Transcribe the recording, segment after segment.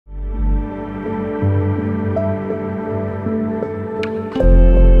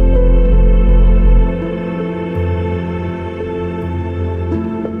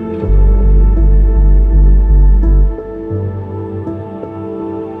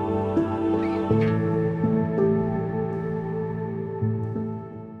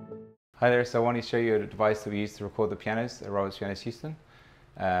Hi there, so I want to show you a device that we use to record the pianos at Roberts Pianos Houston.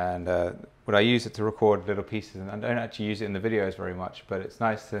 And what I use it to record little pieces, and I don't actually use it in the videos very much, but it's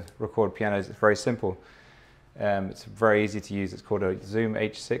nice to record pianos. It's very simple. It's very easy to use. It's called a Zoom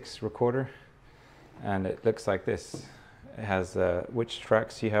H6 recorder, and it looks like this. It has which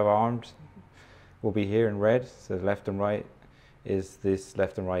tracks you have armed will be here in red, so left and right is this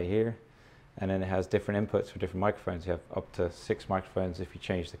left and right here. And then it has different inputs for different microphones. You have up to 6 microphones if you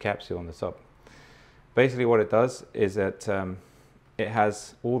change the capsule on the top. Basically what it does is that it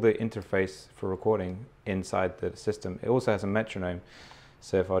has all the interface for recording inside the system. It also has a metronome.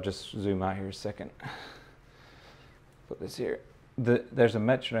 So if I'll just zoom out here a second, put this here. There's a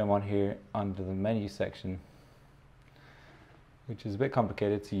metronome on here under the menu section, which is a bit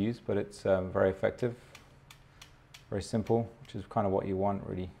complicated to use, but it's very effective, very simple, which is kind of what you want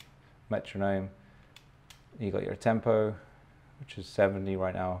really. Metronome, you got your tempo, which is 70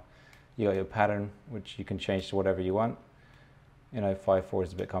 right now. You got your pattern, which you can change to whatever you want. You know, 5/4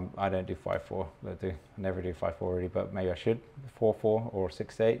 is a bit I don't do 5/4. I never do 5/4 really, but maybe I should. 4/4 or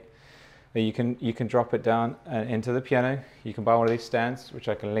 6/8. You can drop it down into the piano. You can buy one of these stands, which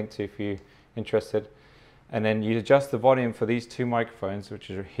I can link to if you're interested. And then you adjust the volume for these 2 microphones, which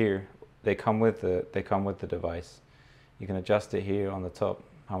are here. They come with the device. You can adjust it here on the top,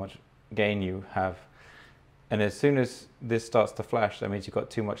 how much gain you have, and as soon as this starts to flash, that means you've got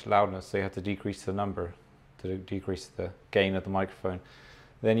too much loudness, so you have to decrease the number to decrease the gain of the microphone.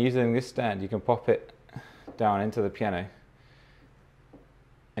 Then using this stand, you can pop it down into the piano,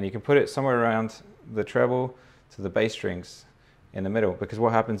 and you can put it somewhere around the treble to the bass strings in the middle, because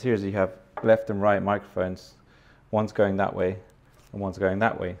what happens here is you have left and right microphones, one's going that way and one's going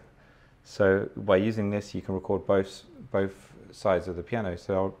that way. So by using this, you can record both sides of the piano.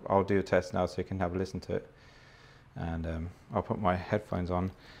 So I'll do a test now so you can have a listen to it. And I'll put my headphones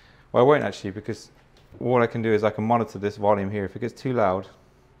on. Well, I won't actually, because what I can do is I can monitor this volume here. If it gets too loud,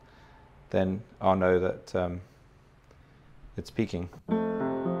 then I'll know that it's peaking.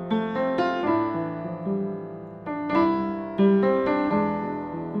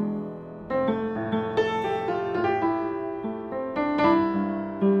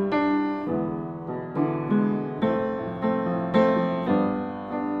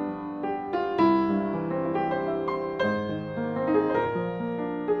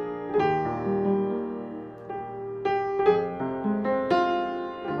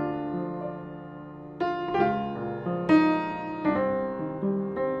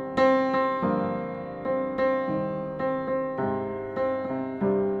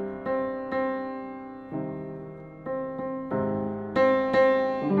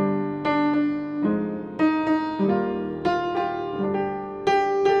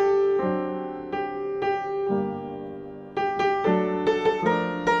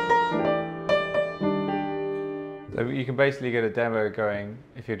 So you can basically get a demo going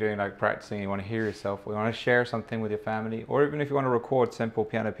if you're doing like practicing, you want to hear yourself, or you want to share something with your family, or even if you want to record simple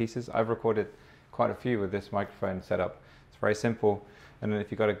piano pieces. I've recorded quite a few with this microphone setup. It's very simple. And then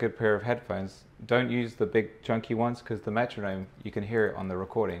if you've got a good pair of headphones, don't use the big chunky ones, because the metronome, you can hear it on the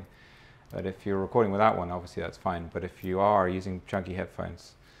recording. But if you're recording without one, obviously that's fine. But if you are using chunky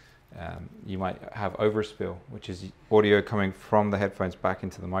headphones, you might have overspill, which is audio coming from the headphones back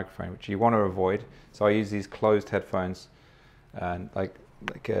into the microphone, which you want to avoid. So I use these closed headphones, and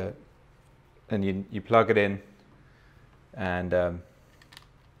and you plug it in, and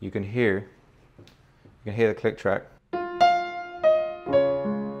you can hear the click track.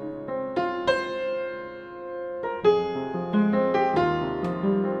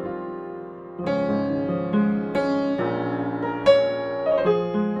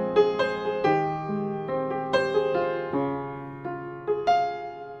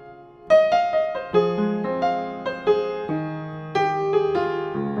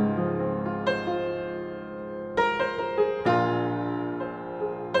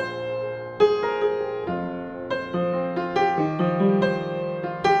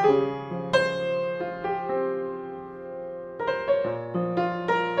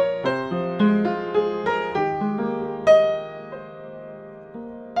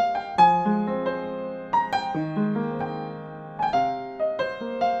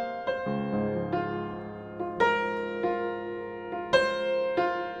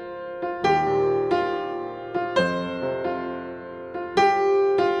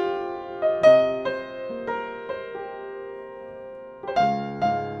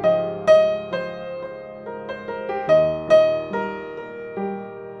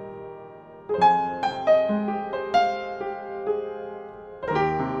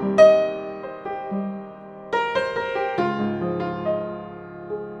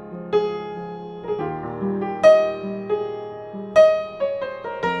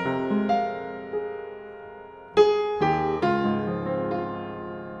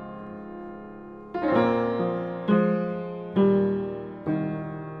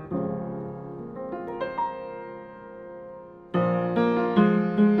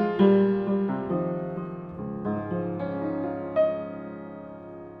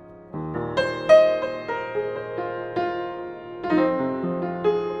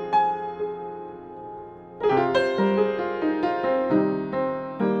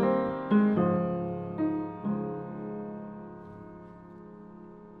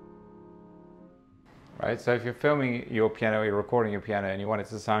 right? So if you're filming your piano, you're recording your piano and you want it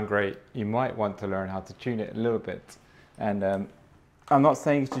to sound great, you might want to learn how to tune it a little bit. And I'm not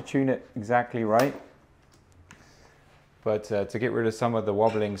saying to tune it exactly right, but to get rid of some of the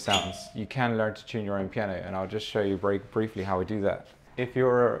wobbling sounds, you can learn to tune your own piano, and I'll just show you very briefly how we do that. If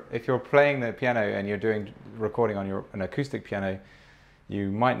you're playing the piano and you're doing recording on an acoustic piano, you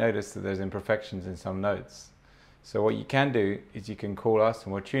might notice that there's imperfections in some notes. So what you can do is you can call us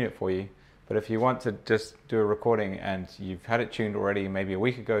and we'll tune it for you. But if you want to just do a recording and you've had it tuned already, maybe a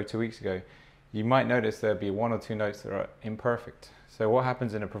week ago, 2 weeks ago, you might notice there'll be 1 or 2 notes that are imperfect. So what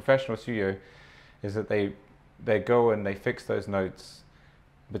happens in a professional studio is that they go and they fix those notes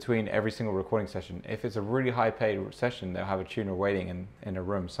between every single recording session. If it's a really high paid session, they'll have a tuner waiting in a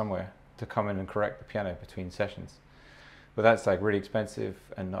room somewhere to come in and correct the piano between sessions. But that's like really expensive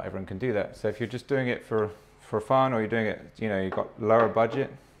and not everyone can do that. So if you're just doing it for fun, or you're doing it, you've got lower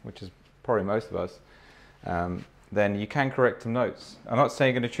budget, which is probably most of us, then you can correct some notes. I'm not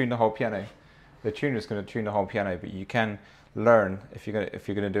saying you're going to tune the whole piano. The tuner is going to tune the whole piano, but you can learn, if you're going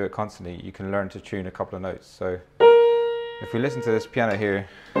to do it constantly, you can learn to tune a couple of notes. So if we listen to this piano here,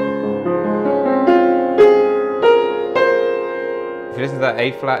 if you listen to that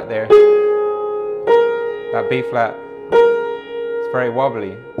A flat there, that B flat, it's very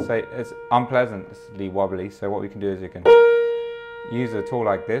wobbly, so it's unpleasantly wobbly. So what we can do is you can use a tool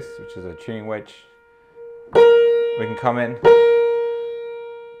like this, which is a tuning wedge. We can come in,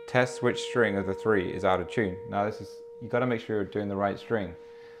 test which string of the 3 is out of tune. Now you got to make sure you're doing the right string.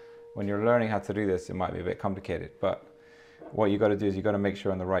 When you're learning how to do this, it might be a bit complicated, but what you got to do is you got to make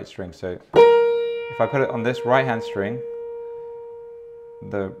sure on the right string. So if I put it on this right hand string,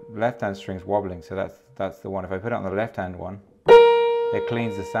 the left hand string is wobbling, so that's the one. If I put it on the left hand one, it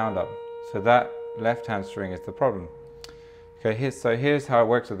cleans the sound up. So that left hand string is the problem. Okay, here's how it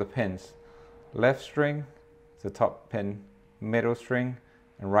works with the pins. Left string is the top pin, middle string,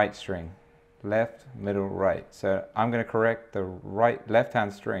 and right string. Left, middle, right. So I'm going to correct the left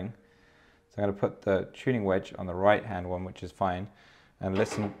hand string. So I'm going to put the tuning wedge on the right hand one, which is fine, and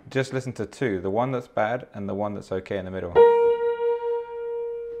just listen to 2, the one that's bad and the one that's okay in the middle.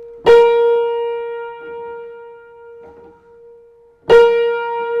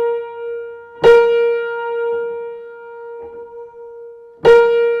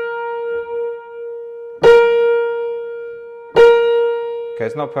 Okay,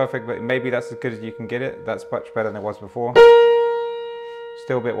 it's not perfect, but maybe that's as good as you can get it. That's much better than it was before.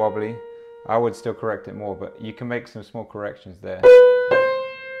 Still a bit wobbly. I would still correct it more, but you can make some small corrections there.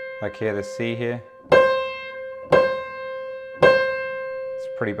 Like here, the C here. It's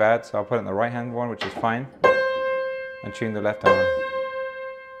pretty bad, so I'll put it in the right hand one, which is fine, and tune the left hand one.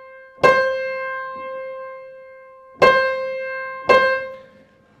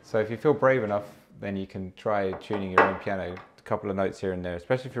 So if you feel brave enough, then you can try tuning your own piano, a couple of notes here and there.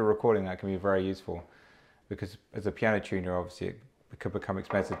 Especially if you're recording, that can be very useful, because as a piano tuner, obviously it could become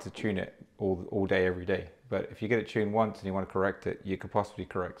expensive to tune it all day, every day. But if you get it tuned once and you want to correct it, you could possibly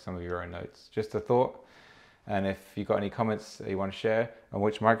correct some of your own notes. Just a thought. And if you've got any comments that you want to share on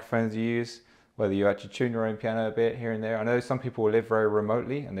which microphones you use, whether you actually tune your own piano a bit here and there. I know some people live very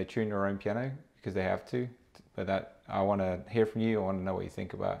remotely and they tune their own piano because they have to, but I want to hear from you. I want to know what you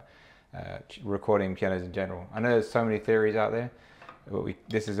think about recording pianos in general. I know there's so many theories out there, but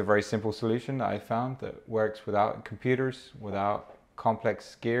this is a very simple solution that I found that works without computers, without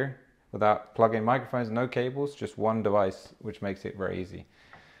complex gear, without plug-in microphones, no cables, just one device, which makes it very easy.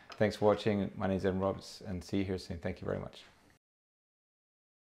 Thanks for watching. My name is Ed Roberts, and see you here soon. Thank you very much.